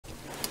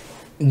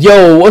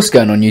Yo, what's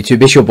going on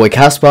YouTube? It's your boy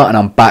Caspa and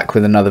I'm back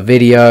with another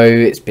video.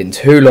 It's been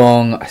too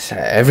long, I say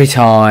it every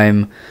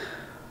time.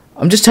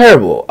 I'm just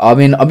terrible. I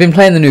mean, I've been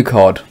playing the new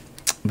COD.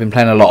 I've been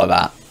playing a lot of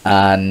that.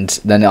 And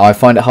then I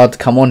find it hard to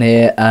come on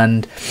here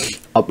and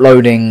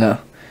uploading,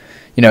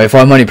 if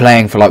I'm only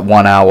playing for like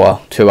 1 hour,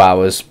 2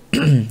 hours,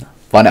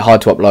 find it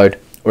hard to upload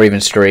or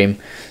even stream.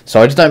 So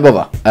I just don't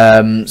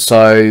bother.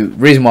 So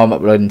reason why I'm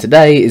uploading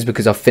today is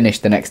because I've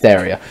finished the next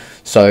area.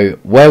 So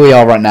where we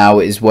are right now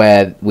is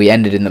where we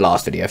ended in the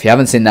last video. If you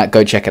haven't seen that,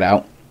 go check it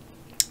out.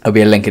 There'll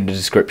be a link in the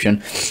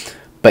description.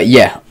 But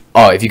yeah,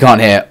 if you can't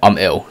hear, I'm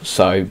ill.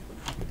 So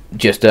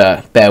just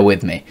bear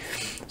with me.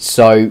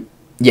 So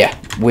yeah,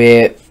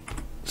 we're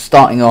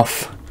starting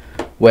off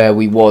where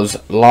we was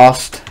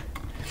last.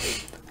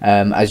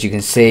 As you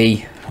can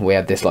see, we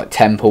had this like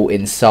temple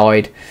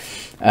inside.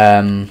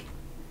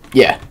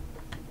 Yeah.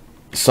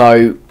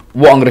 So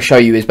what I'm going to show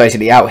you is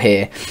basically out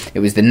here. It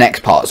was the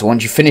next part. So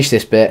once you finish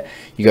this bit,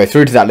 you go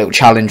through to that little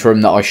challenge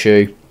room that I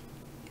show.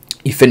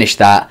 You finish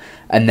that,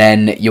 and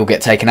then you'll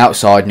get taken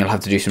outside, and you'll have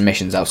to do some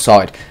missions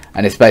outside.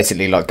 And it's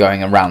basically like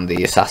going around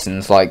the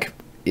assassins, like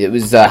it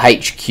was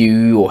HQ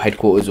or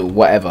headquarters or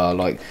whatever,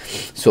 like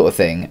sort of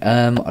thing.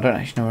 I don't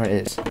actually know where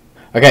it is.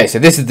 Okay, so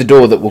this is the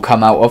door that we'll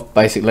come out of.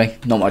 Basically,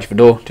 not much of a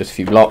door, just a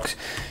few blocks.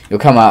 You'll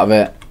come out of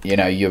it.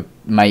 Your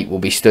mate will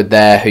be stood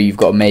there, who you've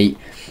got to meet.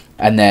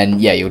 And then,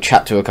 yeah, you'll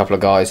chat to a couple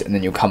of guys, and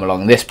then you'll come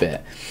along this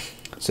bit.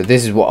 So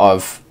this is what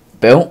I've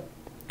built.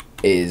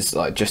 Is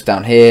like just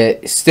down here.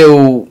 It's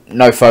still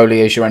no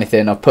foliage or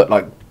anything. I've put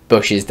like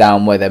bushes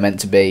down where they're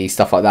meant to be,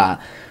 stuff like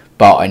that.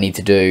 But I need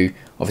to do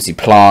obviously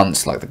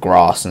plants like the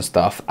grass and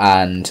stuff,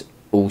 and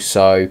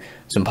also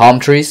some palm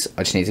trees.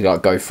 I just need to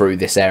like go through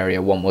this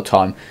area one more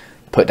time,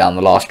 put down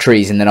the last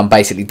trees, and then I'm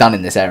basically done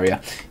in this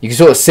area. You can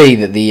sort of see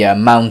that the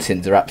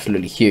mountains are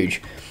absolutely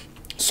huge.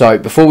 So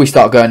before we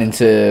start going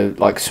into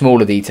like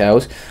smaller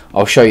details,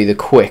 I'll show you the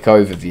quick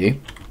overview.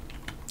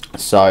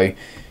 So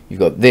you've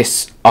got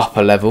this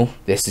upper level.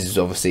 This is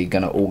obviously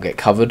going to all get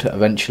covered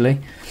eventually.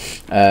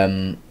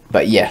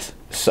 But yes,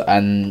 so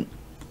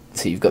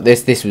you've got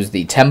this. This was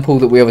the temple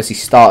that we obviously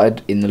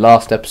started in the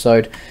last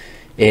episode.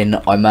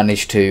 I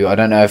managed to, I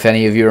don't know if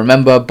any of you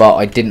remember, but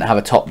I didn't have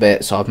a top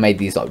bit, so I've made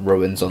these like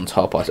ruins on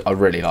top. I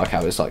really like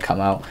how it's like come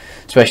out,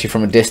 especially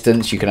from a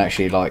distance. You can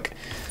actually like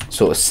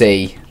sort of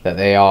see that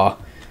they are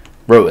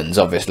ruins,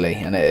 obviously,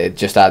 and it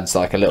just adds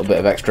like a little bit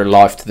of extra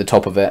life to the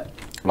top of it,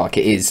 like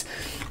it is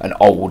an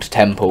old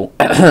temple.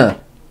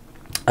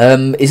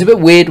 It's a bit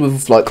weird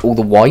with like all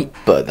the white,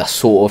 but that's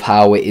sort of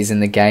how it is in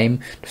the game.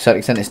 To a certain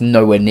extent, it's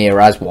nowhere near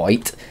as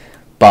white,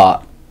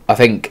 but I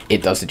think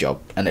it does the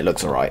job and it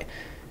looks alright.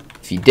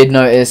 If you did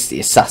notice, the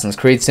Assassin's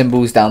Creed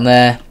symbols down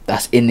there,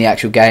 that's in the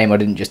actual game. I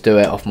didn't just do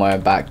it off my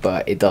own back,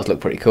 but it does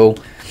look pretty cool.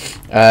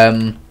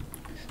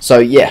 So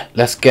yeah,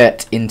 let's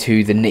get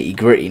into the nitty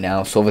gritty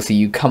now. So obviously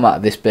you come out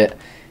of this bit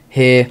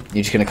here,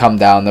 you're just going to come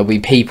down. There'll be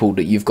people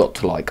that you've got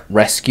to like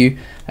rescue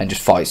and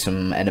just fight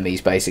some enemies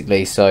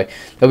basically. So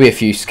there'll be a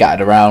few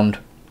scattered around,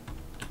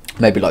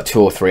 maybe like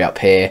 2 or 3 up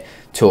here,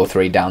 2 or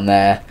 3 down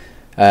there.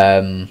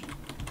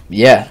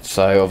 Yeah,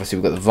 so obviously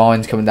we've got the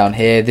vines coming down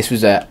here. This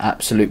was an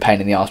absolute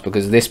pain in the ass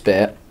because this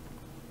bit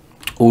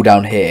all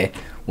down here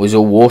was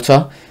all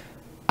water,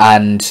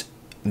 and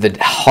the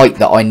height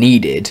that I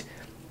needed,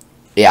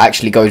 it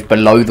actually goes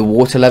below the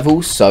water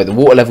levels. So the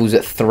water level's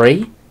at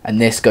 3,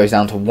 and this goes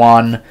down to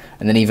 1,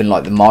 and then even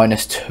like the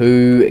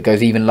 -2, it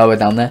goes even lower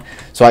down there.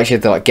 So I actually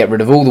had to like get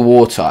rid of all the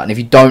water. And if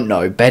you don't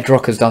know,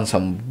 Bedrock has done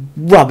some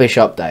rubbish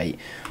update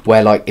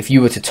where like if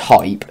you were to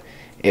type,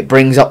 it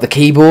brings up the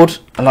keyboard,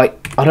 and like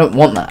I don't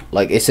want that.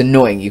 Like it's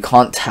annoying. You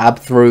can't tab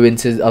through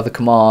into other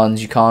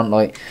commands. You can't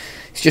like,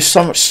 it's just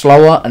so much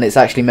slower, and it's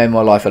actually made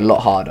my life a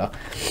lot harder.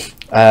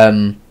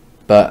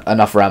 But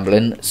enough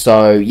rambling.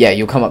 So yeah,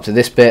 you'll come up to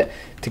this bit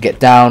to get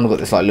down. We've got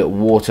this like little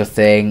water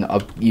thing.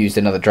 I've used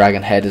another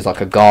dragon head as like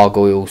a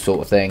gargoyle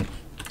sort of thing.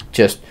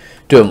 Just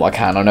doing what I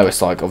can. I know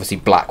it's like obviously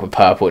black with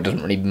purple. It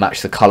doesn't really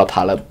match the colour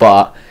palette,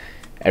 but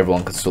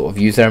everyone can sort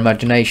of use their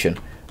imagination.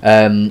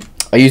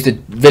 I used a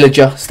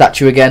villager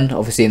statue again.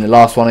 Obviously in the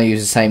last one I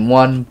used the same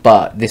one,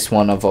 but this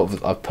one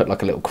I've put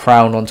like a little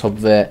crown on top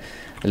of it,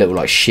 a little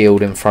like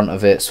shield in front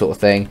of it sort of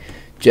thing.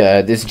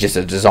 This is just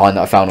a design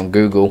that I found on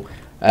Google.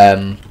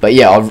 But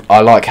yeah,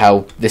 I like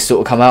how this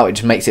sort of come out. It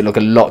just makes it look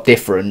a lot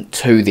different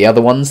to the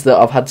other ones that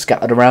I've had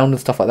scattered around and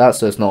stuff like that,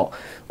 so it's not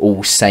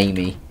all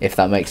samey, if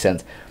that makes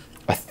sense.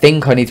 I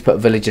think I need to put a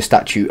villager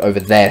statue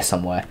over there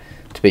somewhere,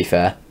 to be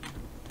fair,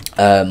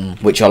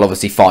 which I'll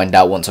obviously find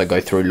out once I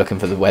go through looking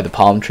for where the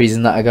palm trees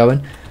and that are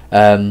going.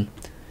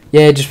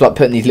 Yeah, just like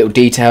putting these little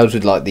details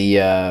with like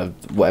the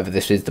whatever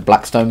this is, the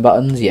blackstone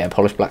buttons. Yeah,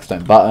 polished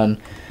blackstone button.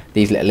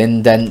 These little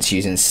indents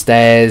using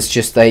stairs.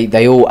 Just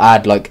they all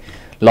add like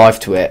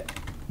life to it,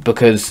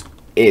 because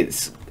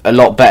it's a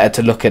lot better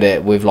to look at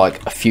it with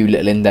like a few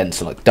little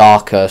indents, like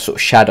darker sort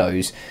of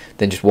shadows,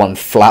 than just one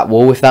flat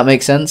wall, if that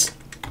makes sense.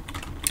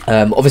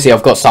 Obviously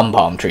I've got some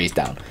palm trees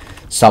down,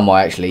 some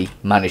I actually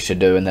managed to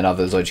do, and then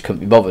others I just couldn't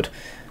be bothered.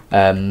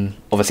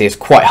 Obviously it's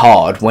quite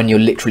hard when you're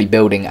literally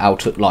building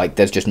out of, like,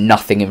 there's just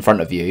nothing in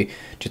front of you,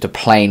 just a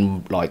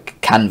plain like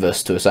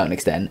canvas to a certain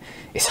extent.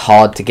 It's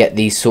hard to get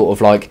these sort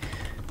of like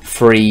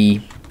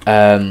free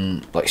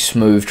like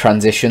smooth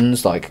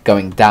transitions, like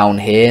going down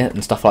here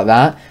and stuff like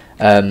that.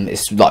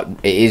 It's like,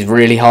 it is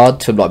really hard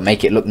to like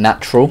make it look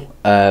natural.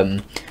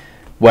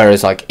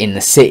 Whereas like in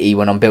the city,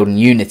 when I'm building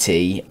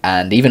Unity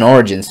and even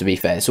Origins, to be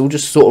fair, it's all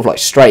just sort of like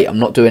straight. I'm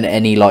not doing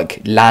any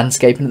like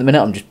landscaping at the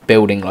minute. I'm just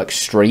building like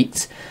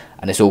streets,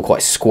 and it's all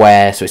quite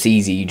square, so it's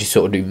easy. You just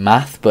sort of do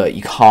math, but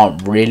you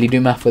can't really do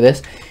math with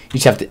this. You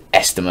just have to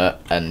estimate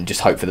and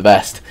just hope for the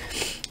best.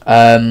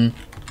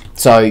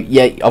 So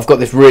yeah, I've got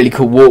this really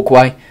cool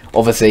walkway.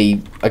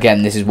 Obviously,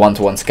 again, this is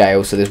 1-to-1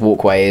 scale, so this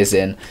walkway is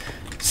in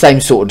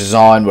same sort of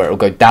design where it'll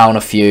go down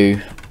a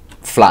few,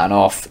 flatten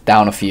off,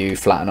 down a few,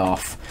 flatten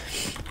off,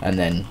 and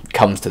then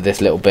comes to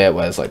this little bit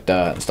where there's like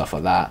dirt and stuff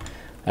like that.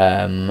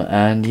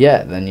 And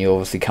yeah, then you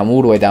obviously come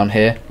all the way down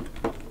here.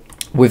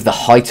 With the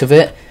height of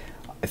it,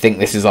 I think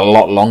this is a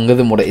lot longer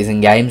than what it is in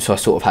game, so I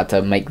sort of had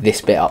to make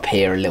this bit up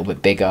here a little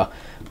bit bigger,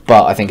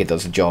 but I think it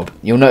does the job.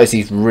 You'll notice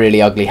these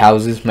really ugly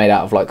houses made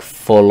out of like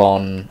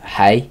full-on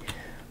hay.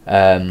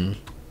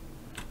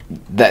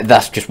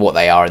 That's just what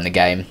they are in the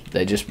game.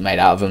 They're just made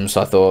out of them,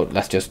 so I thought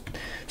let's just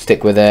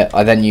stick with it.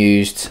 I then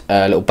used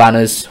little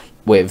banners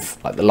with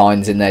like the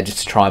lines in there just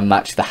to try and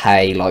match the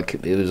hay, like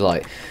it was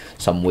like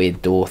some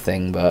weird door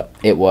thing, but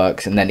it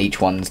works. And then each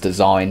one's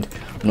designed.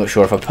 I'm not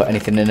sure if I put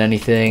anything in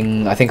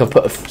anything. I think I've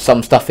put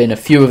some stuff in a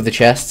few of the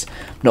chests,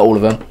 not all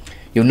of them.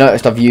 You'll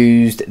notice I've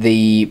used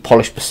the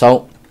polished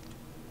basalt.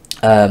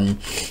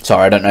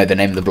 Sorry, I don't know the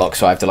name of the block,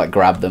 so I have to like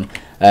grab them.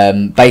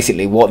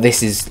 Basically what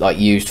this is like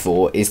used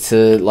for is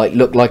to like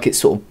look like it's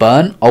sort of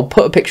burnt. I'll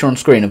put a picture on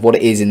screen of what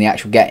it is in the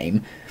actual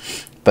game,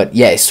 but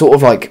yeah, it's sort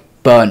of like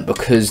burnt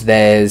because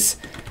there's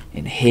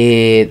in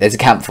here there's a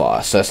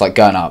campfire, so it's like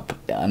going up,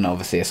 and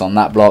obviously it's on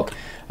that block.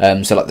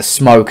 So like the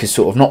smoke is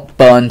sort of not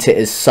burnt it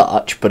as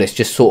such, but it's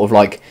just sort of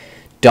like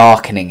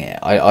darkening it.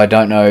 I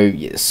don't know,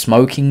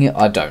 smoking it,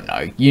 I don't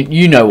know,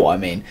 you know what I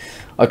mean.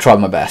 I tried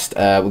my best.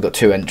 We've got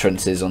 2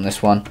 entrances on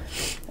this one,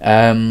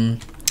 and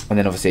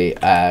then obviously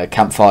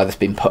campfire that's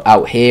been put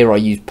out here. I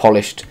used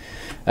polished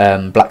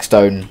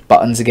blackstone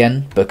buttons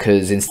again,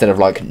 because instead of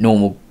like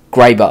normal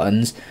grey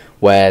buttons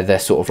where they're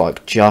sort of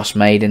like just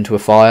made into a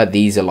fire,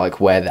 these are like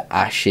where the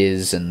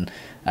ashes and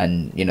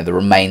you know the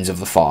remains of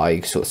the fire,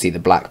 you can sort of see the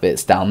black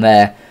bits down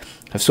there,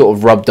 have sort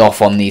of rubbed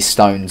off on these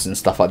stones and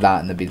stuff like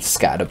that, and they've been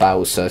scattered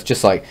about. So it's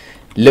just like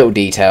little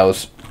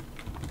details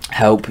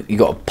help. You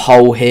got a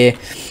pole here,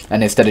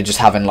 and instead of just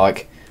having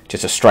like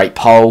just a straight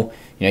pole,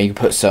 you know, you can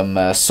put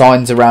some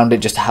signs around it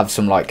just to have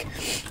some like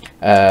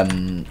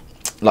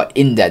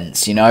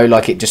indents, you know,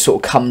 like it just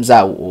sort of comes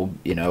out, or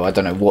you know, I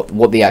don't know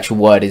what the actual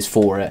word is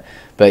for it,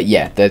 but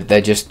yeah,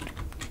 they're just,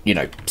 you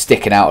know,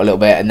 sticking out a little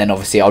bit. And then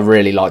obviously I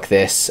really like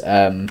this,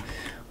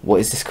 what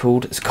is this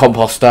called? It's a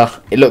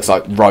composter. It looks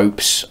like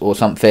ropes or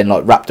something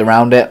like wrapped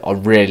around it. I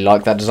really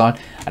like that design,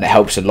 and it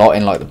helps a lot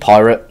in like the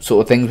pirate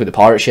sort of things with the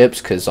pirate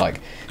ships, because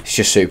like it's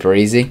just super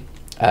easy.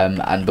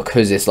 And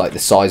because it's like the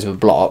size of a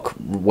block,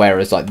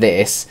 whereas like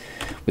this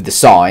with the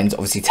signs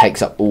obviously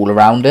takes up all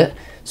around it,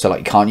 so like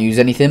you can't use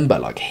anything,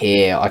 but like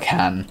here I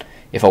can,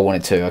 if I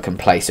wanted to, I can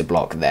place a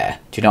block there.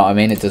 Do you know what I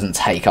mean? It doesn't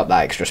take up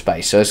that extra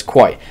space, so it's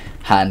quite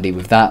handy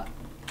with that.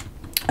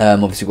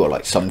 Obviously we've got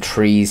like some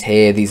trees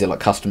here. These are like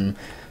custom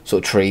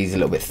sort of trees, a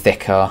little bit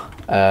thicker,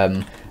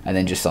 and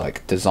then just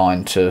like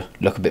designed to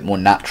look a bit more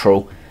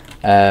natural.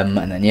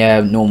 And then yeah,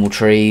 normal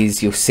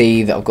trees. You'll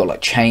see that I've got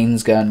like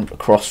chains going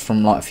across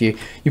from like a few.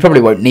 You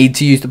probably won't need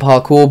to use the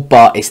parkour,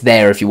 but it's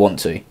there if you want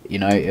to, you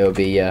know. It'll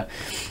be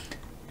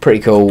pretty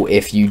cool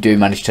if you do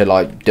manage to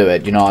like do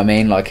it, you know what I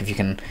mean? Like if you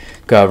can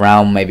go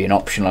around, maybe an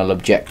optional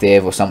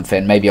objective or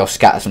something. Maybe I'll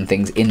scatter some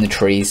things in the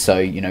trees, so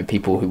you know,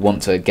 people who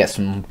want to get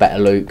some better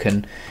loot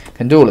can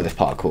do all of this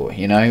parkour,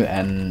 you know.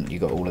 And you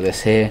got all of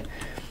this here.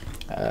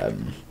 Yeah,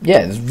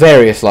 there's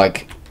various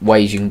like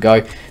ways you can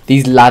go.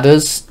 These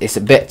ladders, it's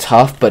a bit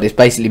tough, but it's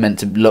basically meant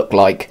to look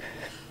like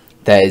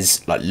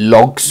there's like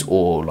logs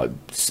or like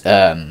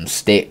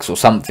sticks or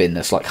something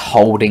that's like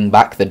holding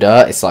back the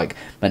dirt. It's like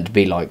meant to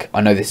be like,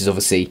 I know this is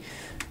obviously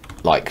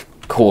like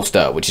coarse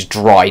dirt, which is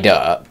dry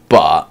dirt,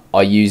 but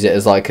I use it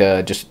as like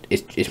a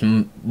it's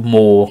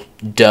more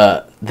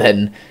dirt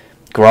than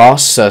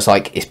grass, so it's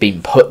like it's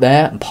been put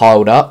there and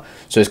piled up,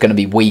 so it's going to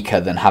be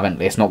weaker than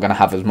having, it's not going to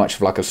have as much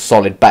of like a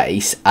solid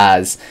base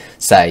as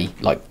say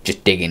like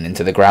just digging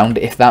into the ground,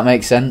 if that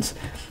makes sense.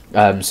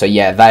 So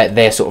yeah,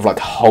 they're sort of like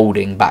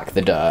holding back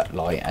the dirt,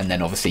 like, and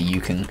then obviously you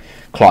can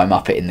climb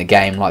up it in the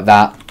game like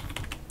that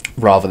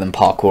rather than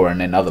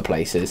parkouring in other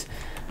places.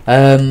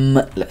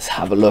 Let's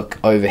have a look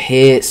over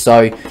here.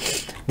 So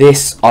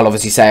this, I'll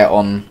obviously say it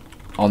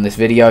on this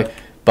video,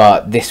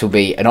 but this will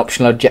be an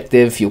optional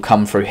objective. You'll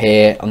come through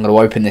here. I'm going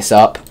to open this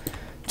up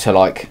to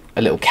like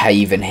a little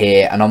cave in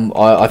here, and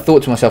I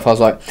thought to myself, I was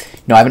like,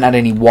 you know, I haven't had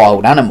any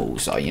wild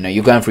animals. So, you know,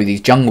 you're going through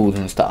these jungles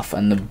and stuff,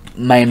 and the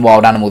main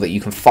wild animal that you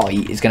can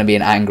fight is going to be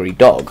an angry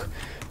dog,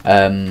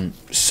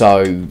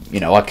 So, you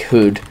know, I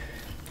could,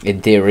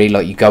 in theory,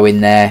 like, you go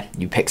in there,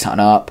 you pick something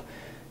up,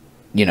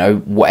 you know,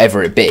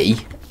 whatever it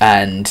be,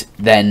 and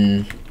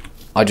then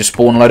I just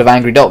spawn a load of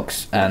angry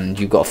dogs, and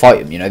you've got to fight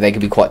them. You know, they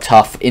can be quite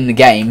tough in the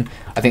game.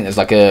 I think there's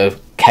like a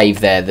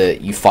cave there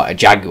that you fight a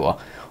jaguar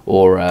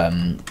or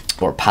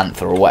a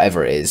panther or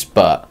whatever it is,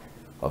 but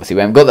obviously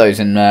we haven't got those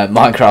in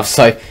Minecraft,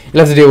 so you'll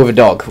have to deal with a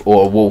dog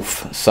or a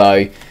wolf.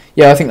 So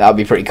yeah, I think that would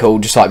be pretty cool.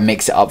 Just like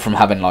mix it up from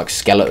having like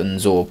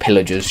skeletons or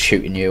pillagers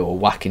shooting you or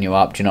whacking you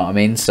up. Do you know what I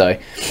mean? So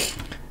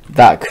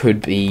that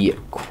could be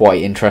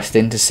quite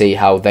interesting to see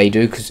how they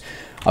do, because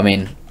I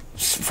mean,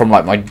 from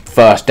like my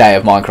first day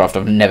of Minecraft,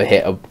 I've never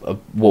hit a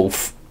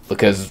wolf,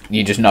 because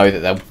you just know that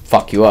they'll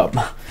fuck you up.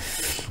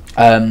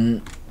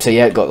 So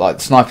yeah, got like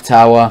the sniper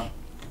tower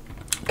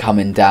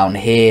coming down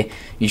here.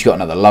 You just got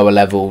another lower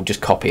level,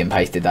 just copy and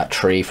pasted that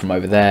tree from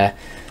over there.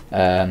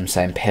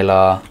 Same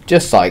pillar,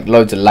 just like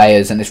loads of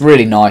layers, and it's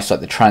really nice, like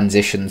the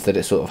transitions that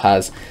it sort of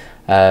has.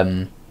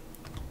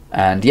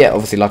 And yeah,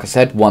 obviously, like I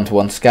said,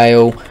 1-to-1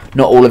 scale.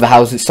 Not all of the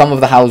houses, some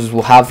of the houses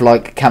will have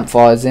like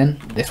campfires in.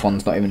 This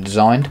one's not even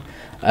designed,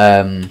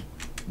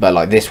 but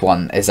like this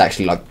one is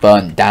actually like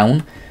burnt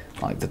down,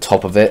 like the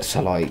top of it.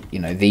 So like, you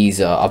know,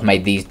 these are, I've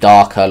made these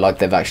darker, like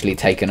they've actually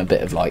taken a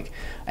bit of like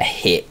a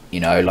hit, you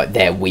know, like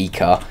they're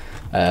weaker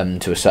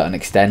to a certain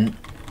extent.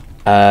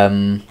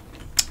 And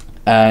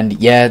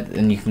yeah,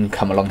 and you can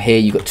come along here.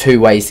 You've got 2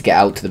 ways to get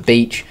out to the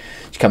beach.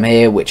 You come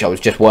here, which I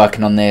was just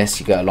working on this.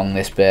 You go along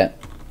this bit,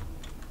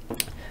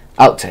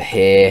 out to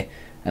here,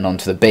 and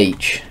onto the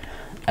beach.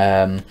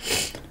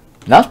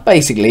 That's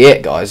basically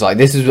it, guys. Like,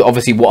 this is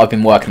obviously what I've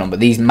been working on, but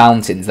these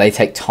mountains, they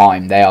take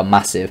time. They are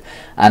massive,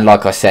 and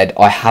like I said,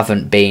 I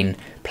haven't been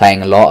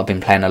playing a lot. I've been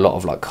playing a lot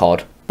of like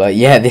COD. But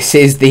yeah, this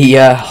is the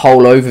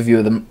whole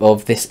overview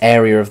of this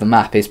area of the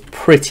map. It's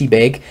pretty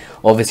big.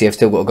 Obviously, I've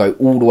still got to go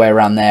all the way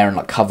around there and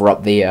like cover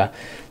up the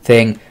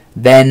thing.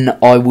 Then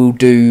I will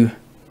do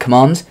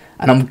commands,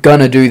 and I'm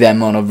gonna do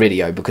them on a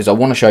video, because I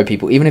want to show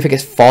people, even if it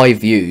gets 5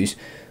 views,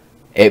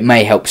 it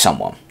may help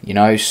someone, you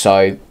know.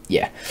 So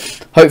yeah,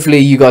 hopefully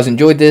you guys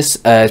enjoyed this.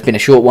 It's been a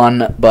short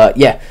one, but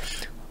yeah,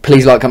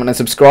 please like, comment and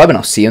subscribe, and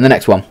I'll see you in the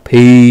next one.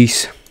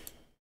 Peace.